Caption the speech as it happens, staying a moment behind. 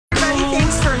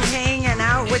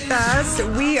us.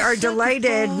 We are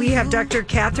delighted. We have Dr.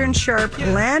 Catherine Sharp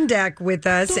Landeck with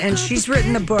us, and she's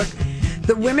written the book,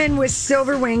 The Women with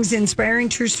Silver Wings, Inspiring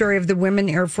True Story of the Women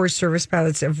Air Force Service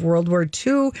Pilots of World War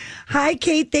II. Hi,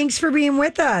 Kate. Thanks for being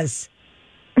with us.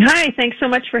 Hi, thanks so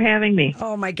much for having me.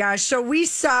 Oh, my gosh. So we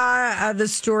saw the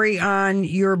story on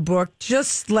your book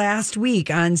just last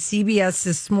week on CBS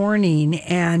This Morning,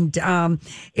 and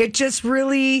it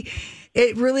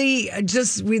really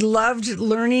just, we loved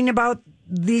learning about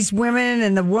these women,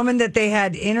 and the woman that they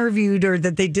had interviewed or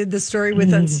that they did the story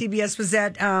with on CBS was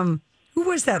that, who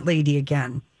was that lady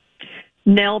again?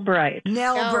 Nell Bright.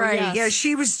 Nell Bright. Yes. Yeah,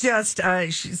 she was just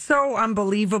she's so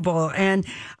unbelievable. And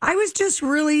I was just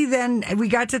really we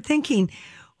got to thinking,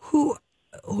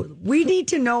 we need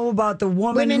to know about the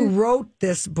woman who wrote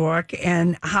this book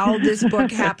and how this book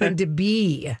happened to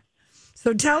be.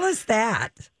 So tell us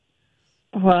that.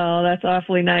 Well, that's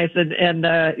awfully nice. And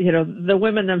the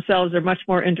women themselves are much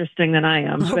more interesting than I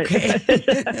am. Okay.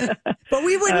 But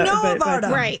we wouldn't know about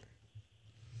them. Right.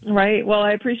 Right. Well,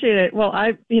 I appreciate it. Well,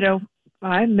 I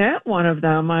met one of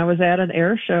them. I was at an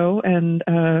air show, and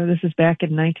this is back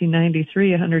in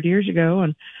 1993, 100 years ago,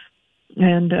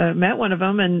 and met one of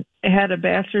them and had a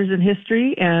bachelor's in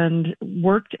history and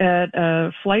worked at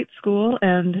a flight school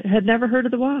and had never heard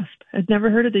of the WASP, had never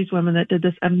heard of these women that did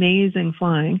this amazing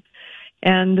flying,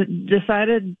 and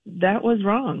decided that was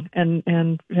wrong,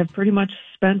 and have pretty much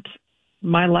spent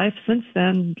my life since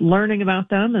then learning about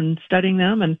them and studying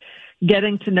them and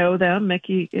getting to know them.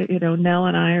 Mickey, Nell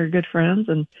and I are good friends.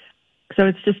 And so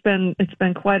it's been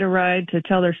quite a ride to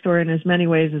tell their story in as many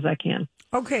ways as I can.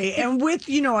 Okay. And with,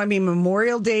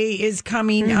 Memorial Day is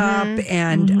coming up,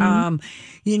 and, I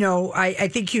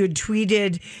think you had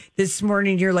tweeted this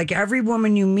morning, you're like, every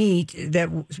woman you meet that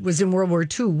was in World War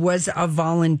II was a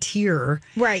volunteer.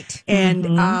 Right. And,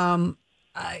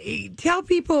 tell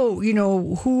people,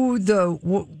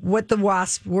 what the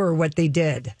WASP were, what they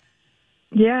did.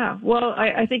 Yeah, well,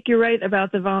 I think you're right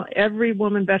about every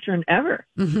woman veteran ever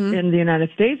in the United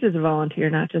States is a volunteer,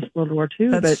 not just World War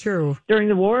II. That's but true. During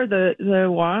the war, the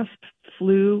WASP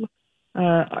flew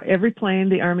every plane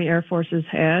the Army Air Forces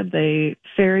had. They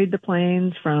ferried the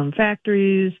planes from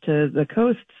factories to the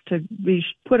coasts to be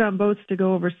put on boats to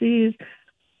go overseas.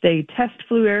 They test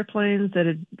flew airplanes that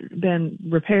had been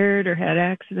repaired or had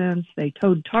accidents. They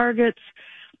towed targets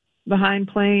behind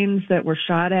planes that were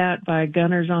shot at by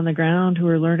gunners on the ground who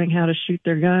were learning how to shoot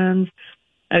their guns.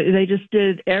 They just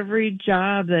did every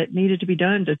job that needed to be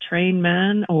done to train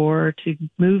men or to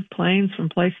move planes from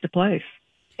place to place.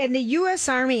 And the U.S.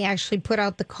 Army actually put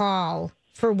out the call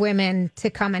for women to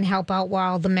come and help out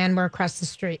while the men were across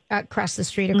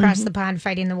the pond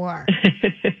fighting the war.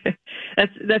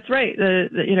 That's right.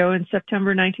 In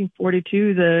September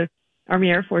 1942, the Army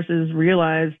Air Forces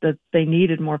realized that they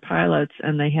needed more pilots,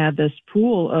 and they had this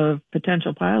pool of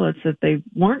potential pilots that they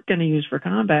weren't going to use for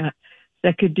combat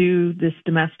that could do this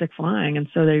domestic flying. And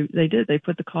so they did. They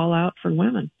put the call out for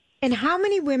women. And how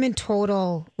many women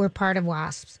total were part of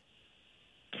WASPs?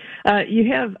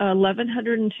 You have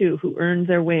 1,102 who earned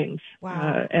their wings.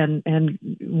 Wow. And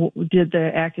did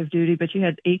the active duty, but you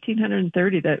had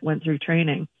 1,830 that went through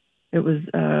training. It was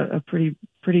a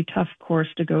pretty tough course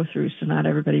to go through, so not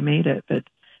everybody made it. But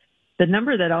the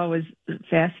number that always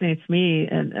fascinates me,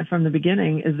 and from the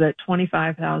beginning, is that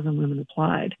 25,000 women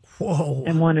applied. Whoa.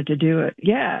 And wanted to do it.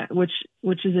 Yeah, which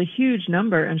is a huge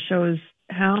number and shows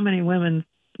how many women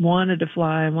wanted to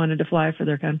fly for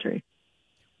their country.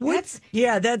 That's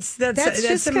just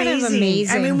amazing. Kind of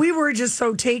amazing. I mean, we were just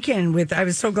so taken with. I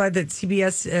was so glad that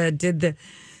CBS did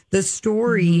the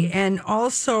story, and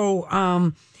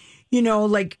also,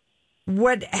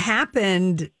 what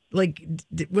happened. Like,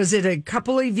 was it a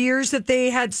couple of years that they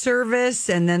had service,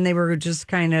 and then they were just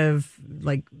kind of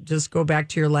like, just go back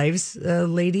to your lives,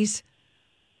 ladies?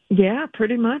 Yeah,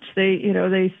 pretty much.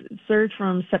 They served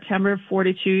from September of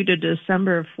 42 to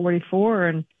December of 44,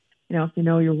 and if you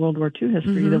know your World War II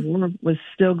history, the war was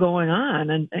still going on,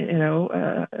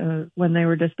 and when they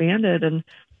were disbanded, and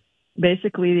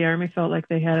basically the Army felt like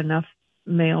they had enough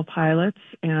male pilots,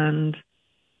 and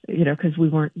because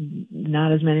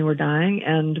not as many were dying,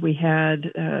 and we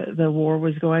had the war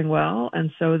was going well,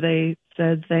 and so they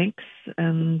said thanks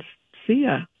and see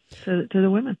ya to the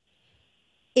women.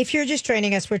 If you're just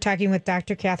joining us, we're talking with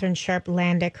Dr. Catherine Sharp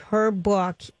Landeck. Her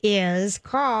book is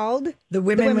called The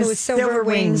Women with Silver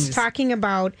Wings, talking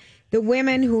about the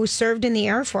women who served in the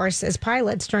Air Force as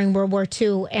pilots during World War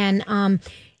II. And,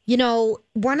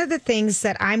 one of the things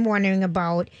that I'm wondering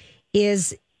about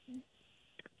is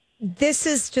this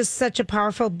is just such a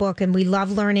powerful book, and we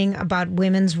love learning about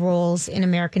women's roles in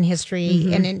American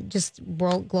history and in just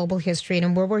global history. And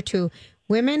in World War II,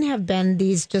 women have been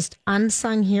these just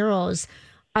unsung heroes.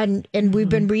 And we've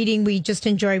been reading, we just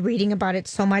enjoy reading about it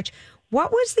so much.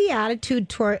 What was the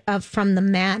attitude from the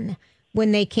men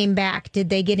when they came back? Did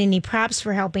they get any props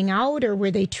for helping out, or were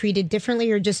they treated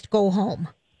differently, or just go home?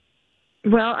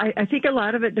 Well, I think a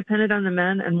lot of it depended on the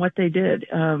men and what they did.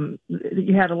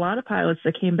 You had a lot of pilots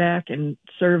that came back and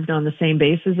served on the same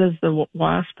bases as the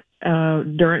WASP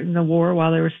during the war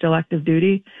while they were still active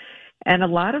duty. And a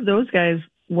lot of those guys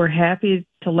were happy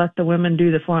to let the women do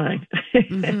the flying.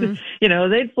 Mm-hmm. You know,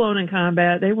 they'd flown in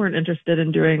combat. They weren't interested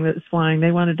in doing this flying.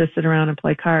 They wanted to sit around and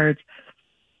play cards,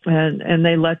 and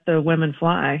they let the women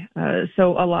fly.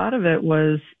 So a lot of it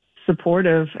was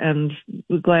supportive and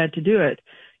glad to do it.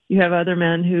 You have other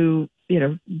men who, you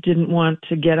know, didn't want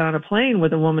to get on a plane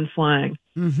with a woman flying.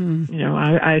 Mm-hmm. You know,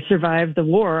 I survived the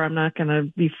war. I'm not going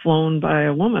to be flown by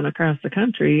a woman across the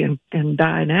country and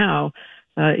die now.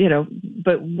 You know,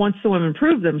 but once the women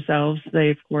proved themselves, they,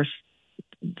 of course,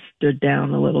 stood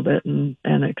down a little bit and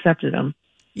accepted them.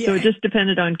 Yeah. So it just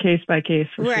depended on case by case.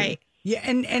 Right. Sure. Yeah.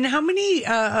 And how many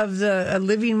of the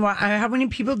how many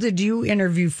people did you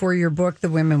interview for your book, The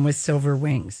Women with Silver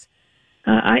Wings?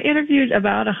 I interviewed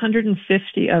about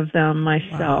 150 of them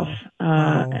myself.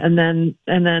 Wow. And then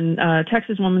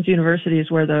Texas Women's University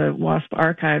is where the WASP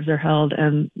archives are held,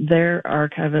 and their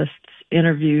archivists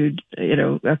interviewed, you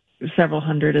know, several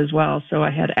hundred as well. So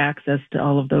I had access to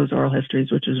all of those oral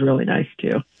histories, which was really nice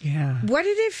too. Yeah. What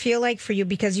did it feel like for you?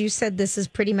 Because you said this is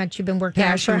pretty much, you've been working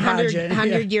on for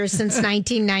 100 years since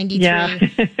 1993.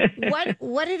 Yeah.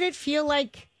 What did it feel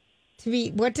like to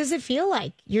be, what does it feel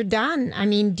like? You're done. I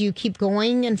mean, do you keep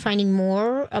going and finding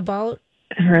more about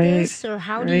this? Or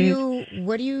how do you,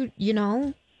 what do you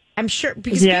know? I'm sure,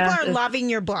 because people are loving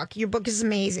your book. Your book is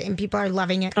amazing. People are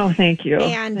loving it. Oh, thank you.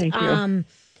 And thank you.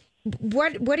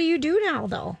 What do you do now,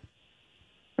 though?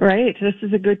 Right. This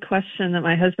is a good question that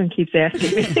my husband keeps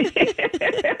asking me.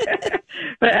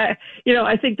 But, you know,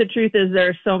 I think the truth is there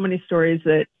are so many stories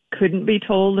that couldn't be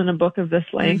told in a book of this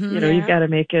length. Mm-hmm, you know, you've got to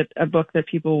make it a book that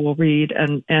people will read.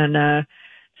 And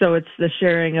so it's the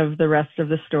sharing of the rest of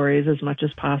the stories as much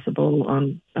as possible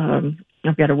on,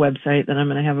 I've got a website that I'm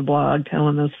going to have a blog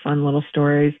telling those fun little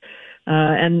stories,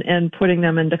 and putting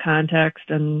them into context.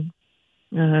 And,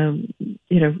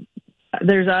 you know,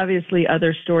 there's obviously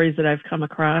other stories that I've come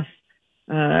across,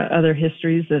 other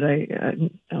histories that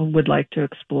I would like to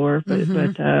explore. But,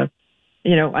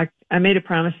 you know, I made a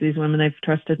promise to these women. They've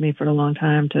trusted me for a long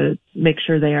time to make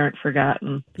sure they aren't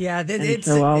forgotten. Yeah,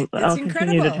 so I'll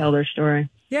continue to tell their story.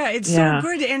 Yeah, it's so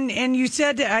good. And you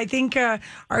said, I think,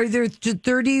 are there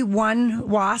 31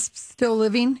 WASPs still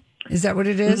living? Is that what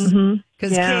it is?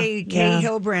 Because Kay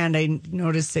Hillbrand, I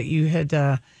noticed that you had.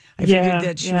 I figured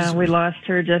that she was, we lost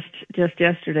her just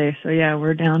yesterday. So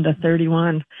we're down to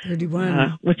 31.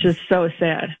 31, which is so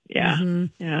sad. Yeah,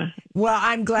 yeah. Well,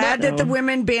 I'm glad that the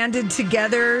women banded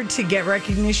together to get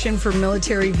recognition for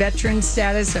military veteran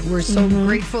status. And we're so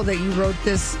grateful that you wrote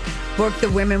this book, The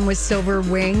Women with Silver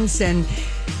Wings, and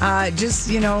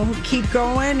just, you know, keep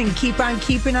going and keep on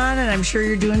keeping on. And I'm sure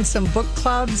you're doing some book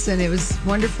clubs, and it was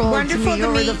wonderful to meet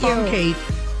over the phone, Kate.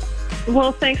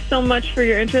 Well, thanks so much for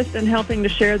your interest in helping to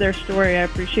share their story. I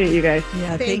appreciate you guys.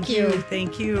 Yeah, thank you.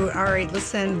 Thank you. All right,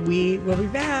 listen, we will be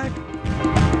back.